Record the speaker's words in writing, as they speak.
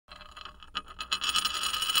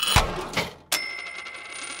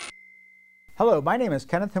Hello, my name is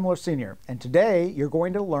Kenneth Himmler Sr., and today you're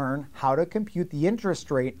going to learn how to compute the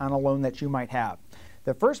interest rate on a loan that you might have.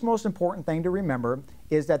 The first most important thing to remember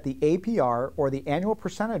is that the APR, or the annual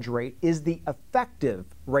percentage rate, is the effective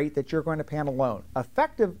rate that you're going to pay on a loan.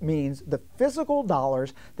 Effective means the physical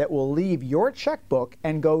dollars that will leave your checkbook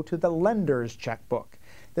and go to the lender's checkbook.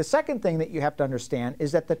 The second thing that you have to understand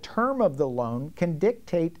is that the term of the loan can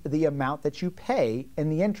dictate the amount that you pay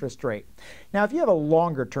in the interest rate. Now, if you have a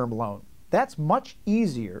longer term loan, that's much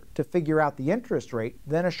easier to figure out the interest rate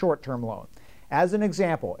than a short-term loan. As an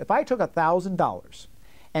example, if I took $1,000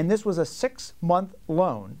 and this was a 6-month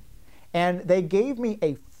loan and they gave me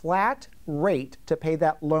a flat rate to pay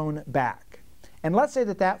that loan back, and let's say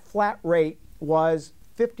that that flat rate was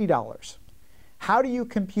 $50, how do you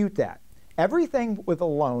compute that? Everything with a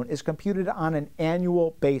loan is computed on an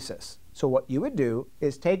annual basis. So what you would do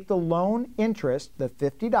is take the loan interest, the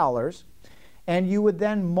 $50, and you would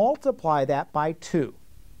then multiply that by 2.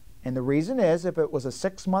 And the reason is, if it was a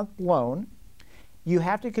 6-month loan, you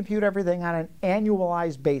have to compute everything on an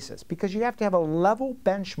annualized basis because you have to have a level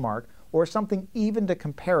benchmark or something even to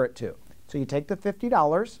compare it to. So you take the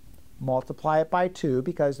 $50, multiply it by 2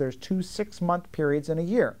 because there's 2 6-month periods in a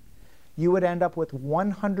year. You would end up with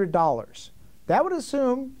 $100. That would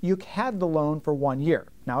assume you had the loan for 1 year.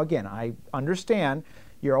 Now again, I understand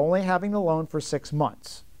you're only having the loan for 6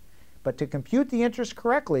 months. But to compute the interest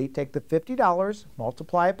correctly, take the $50,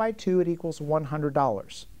 multiply it by 2, it equals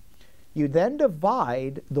 $100. You then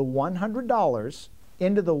divide the $100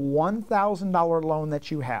 into the $1,000 loan that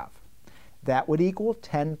you have. That would equal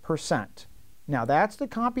 10%. Now that's the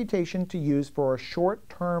computation to use for a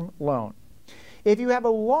short-term loan. If you have a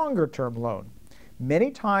longer-term loan, many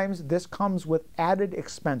times this comes with added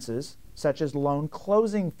expenses such as loan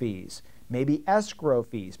closing fees, maybe escrow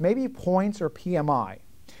fees, maybe points or PMI.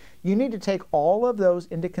 You need to take all of those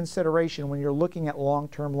into consideration when you're looking at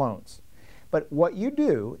long-term loans. But what you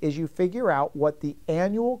do is you figure out what the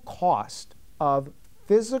annual cost of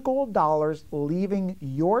physical dollars leaving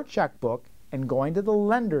your checkbook and going to the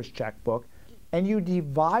lender's checkbook, and you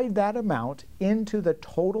divide that amount into the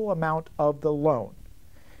total amount of the loan.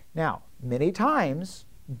 Now, many times,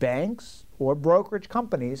 banks or brokerage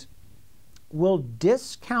companies will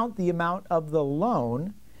discount the amount of the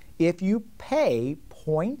loan if you pay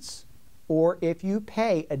points or if you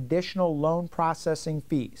pay additional loan processing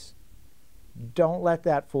fees. Don't let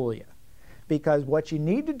that fool you, because what you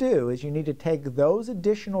need to do is you need to take those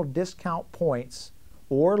additional discount points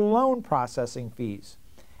or loan processing fees,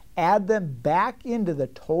 add them back into the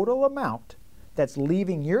total amount that's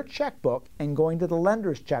leaving your checkbook and going to the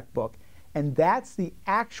lender's checkbook, and that's the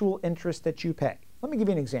actual interest that you pay. Let me give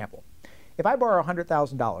you an example. If I borrow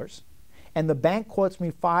 $100,000 and the bank quotes me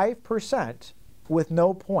 5% with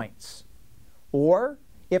no points, or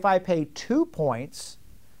if I pay 2 points,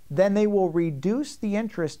 then they will reduce the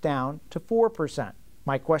interest down to 4%.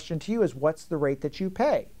 My question to you is, what's the rate that you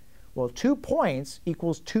pay? Well, 2 points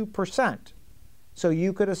equals 2%. So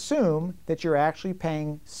you could assume that you're actually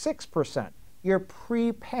paying 6%. You're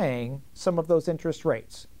prepaying some of those interest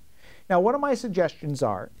rates. Now, one of my suggestions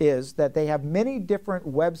is that they have many different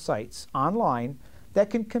websites online that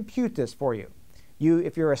can compute this for you.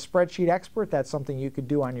 If you're a spreadsheet expert, that's something you could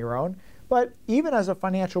do on your own. But even as a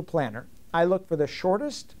financial planner, I look for the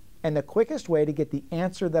shortest and the quickest way to get the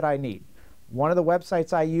answer that I need. One of the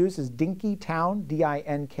websites I use is dinkytown,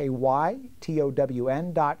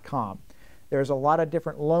 dinkytown.com. There's a lot of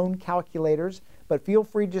different loan calculators, but feel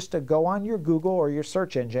free just to go on your Google or your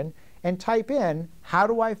search engine and type in, how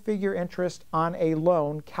do I figure interest on a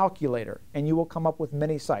loan calculator? And you will come up with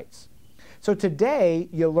many sites. So today,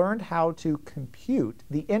 you learned how to compute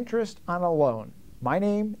the interest on a loan. My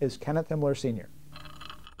name is Kenneth Himmler Sr.